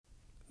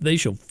They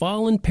shall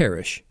fall and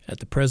perish at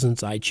the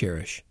presence I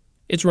cherish.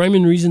 It's Rhyme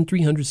and Reason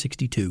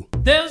 362.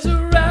 There's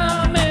a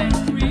rhyme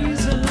and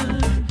reason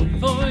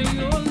for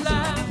your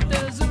life.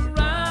 There's a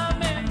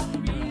rhyme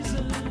and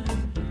reason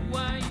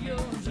why you're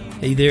here.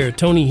 Hey there,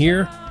 Tony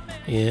here.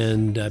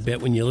 And I bet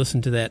when you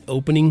listen to that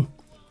opening,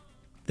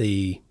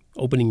 the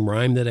opening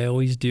rhyme that I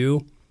always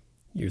do,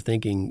 you're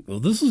thinking, well,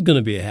 this is going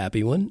to be a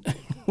happy one,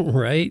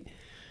 right?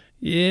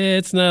 Yeah,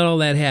 it's not all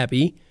that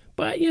happy,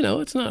 but,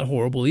 it's not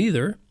horrible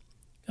either.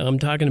 I'm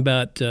talking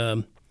about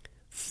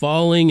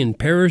falling and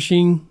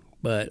perishing,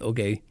 but,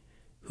 okay,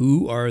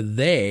 who are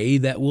they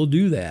that will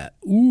do that?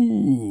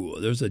 Ooh,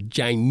 there's a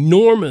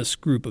ginormous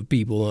group of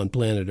people on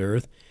planet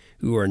Earth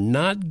who are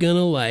not going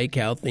to like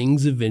how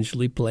things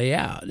eventually play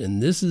out.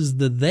 And this is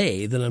the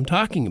they that I'm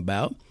talking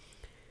about.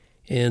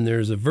 And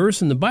there's a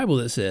verse in the Bible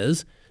that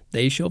says,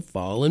 they shall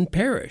fall and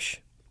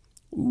perish.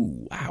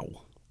 Ooh,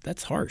 wow,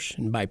 that's harsh.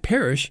 And by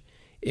perish,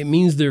 it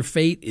means their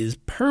fate is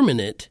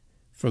permanent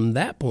from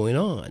that point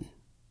on.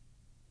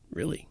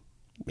 Really,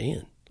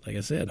 man, like I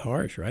said,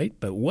 harsh, right?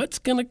 But what's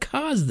going to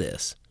cause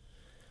this?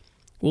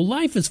 Well,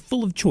 life is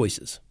full of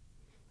choices.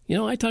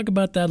 I talk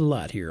about that a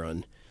lot here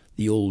on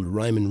the old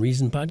Rhyme and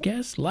Reason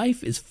podcast.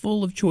 Life is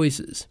full of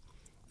choices.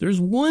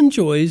 There's one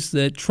choice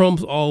that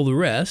trumps all the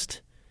rest,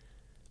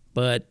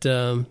 but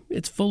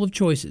it's full of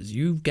choices.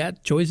 You've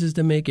got choices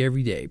to make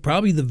every day.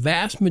 Probably the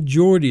vast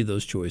majority of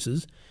those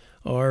choices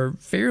are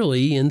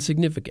fairly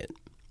insignificant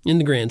in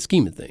the grand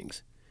scheme of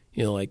things.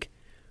 Like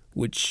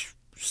which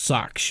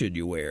socks should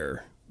you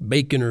wear?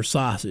 Bacon or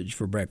sausage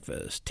for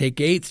breakfast? Take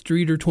 8th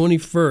Street or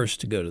 21st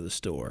to go to the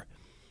store?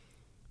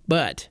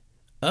 But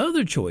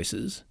other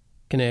choices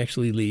can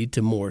actually lead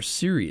to more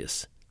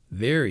serious,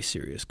 very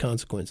serious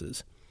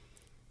consequences.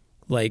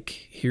 Like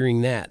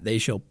hearing that, they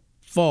shall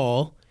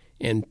fall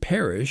and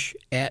perish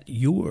at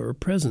your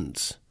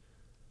presence.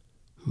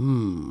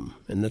 And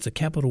that's a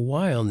capital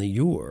Y on the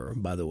your,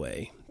 by the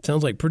way.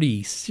 Sounds like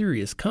pretty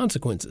serious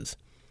consequences.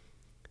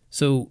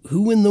 So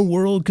who in the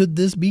world could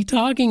this be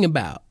talking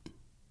about?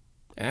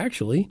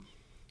 Actually,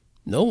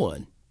 no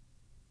one.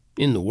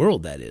 In the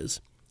world, that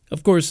is.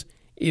 Of course,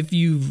 if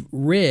you've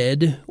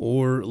read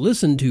or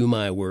listened to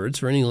my words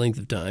for any length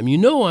of time, you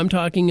know I'm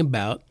talking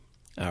about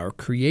our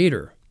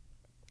Creator.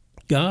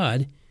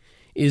 God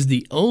is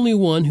the only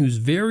one whose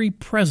very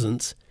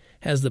presence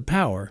has the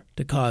power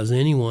to cause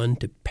anyone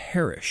to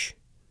perish.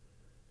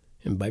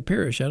 And by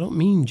perish, I don't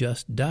mean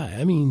just die.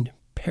 I mean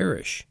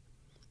perish.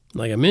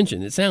 Like I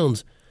mentioned, it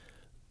sounds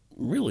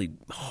really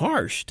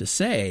harsh to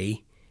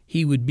say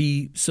he would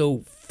be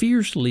so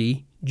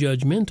fiercely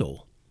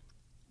judgmental.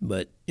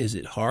 But is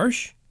it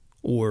harsh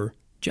or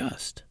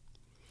just?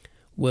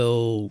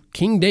 Well,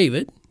 King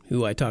David,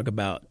 who I talk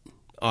about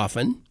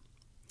often,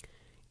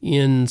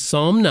 in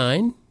Psalm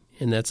 9,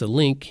 and that's a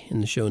link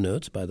in the show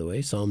notes, by the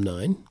way, Psalm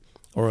 9,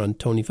 or on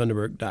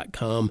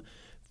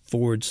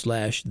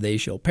tonyfunderburk.com/they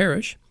shall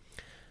perish.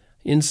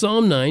 In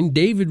Psalm 9,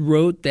 David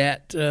wrote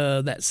that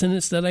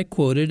sentence that I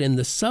quoted, and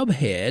the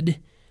subhead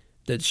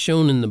that's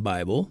shown in the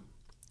Bible,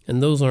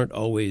 and those aren't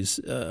always,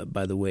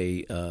 by the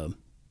way,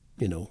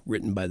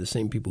 written by the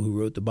same people who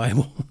wrote the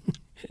Bible,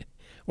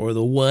 or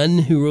the one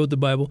who wrote the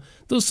Bible.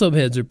 Those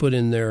subheads are put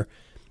in there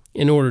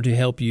in order to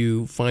help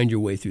you find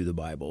your way through the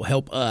Bible,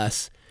 help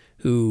us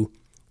who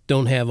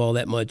don't have all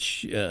that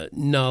much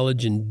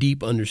knowledge and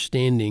deep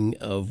understanding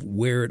of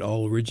where it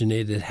all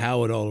originated,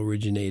 how it all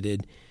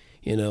originated.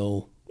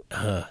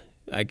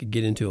 I could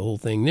get into a whole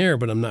thing there,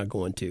 but I'm not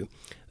going to.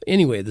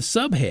 Anyway, the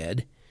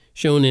subhead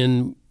shown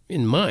in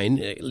mine,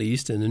 at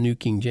least in the New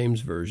King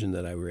James Version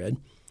that I read,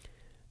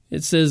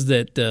 it says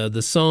that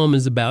the psalm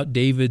is about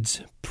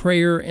David's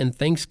prayer and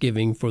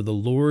thanksgiving for the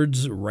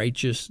Lord's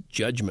righteous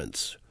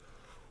judgments.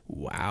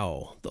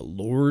 Wow, the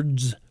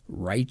Lord's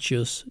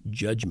righteous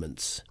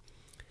judgments.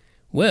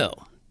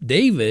 Well,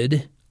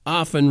 David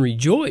often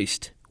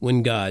rejoiced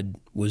when God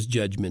was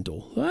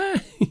judgmental.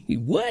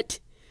 What?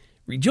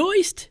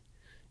 Rejoiced?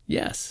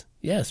 Yes,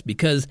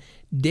 because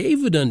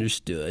David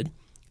understood,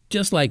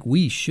 just like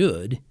we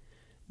should,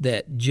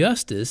 that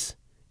justice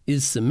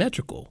is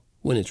symmetrical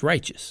when it's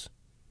righteous.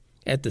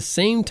 At the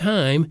same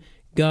time,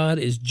 God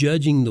is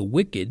judging the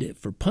wicked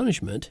for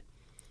punishment.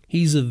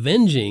 He's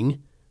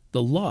avenging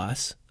the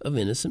loss of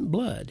innocent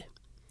blood.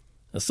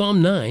 Now,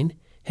 Psalm 9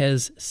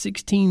 has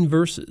 16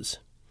 verses,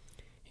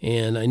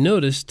 and I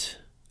noticed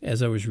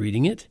as I was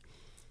reading it,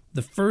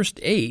 the first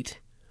 8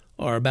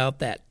 are about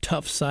that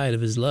tough side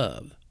of his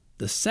love.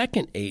 The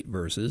second 8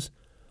 verses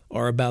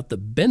are about the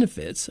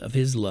benefits of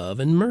his love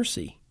and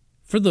mercy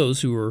for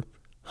those who are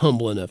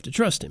humble enough to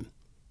trust him.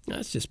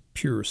 That's just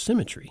pure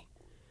symmetry.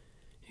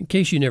 In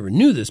case you never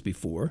knew this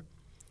before,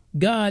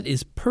 God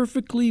is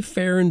perfectly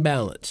fair and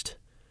balanced.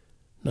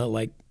 Not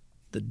like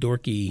the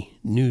dorky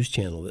news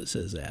channel that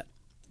says that.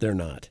 They're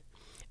not.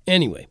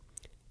 Anyway,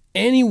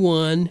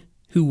 anyone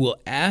who will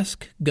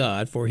ask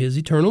God for his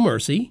eternal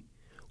mercy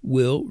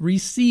will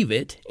receive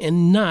it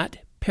and not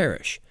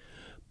perish.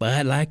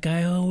 But like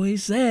I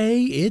always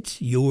say,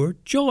 it's your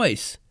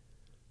choice.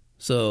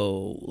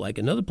 So, like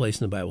another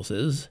place in the Bible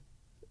says,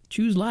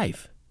 choose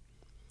life.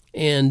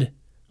 And,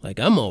 like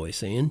I'm always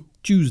saying,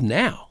 choose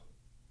now.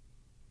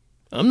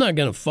 I'm not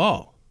going to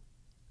fall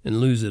and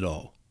lose it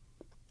all.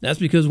 That's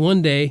because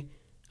one day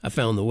I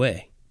found the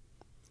way.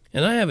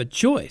 And I have a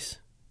choice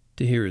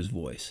to hear his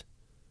voice.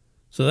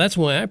 So that's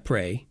why I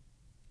pray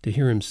to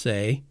hear him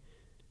say,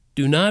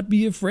 "Do not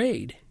be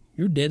afraid,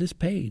 your debt is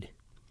paid."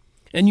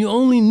 And you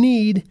only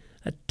need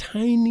a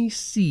tiny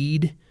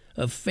seed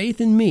of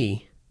faith in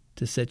me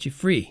to set you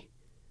free.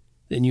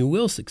 Then you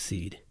will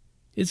succeed.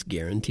 It's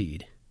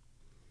guaranteed.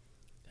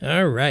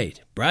 All right.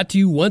 Brought to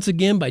you once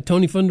again by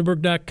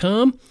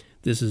TonyFunderburk.com.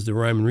 This is the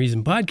Rhyme and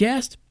Reason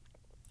podcast,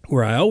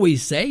 where I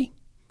always say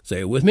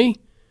it with me,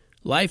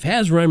 life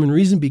has rhyme and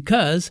reason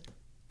because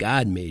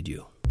God made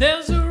you.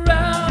 There's a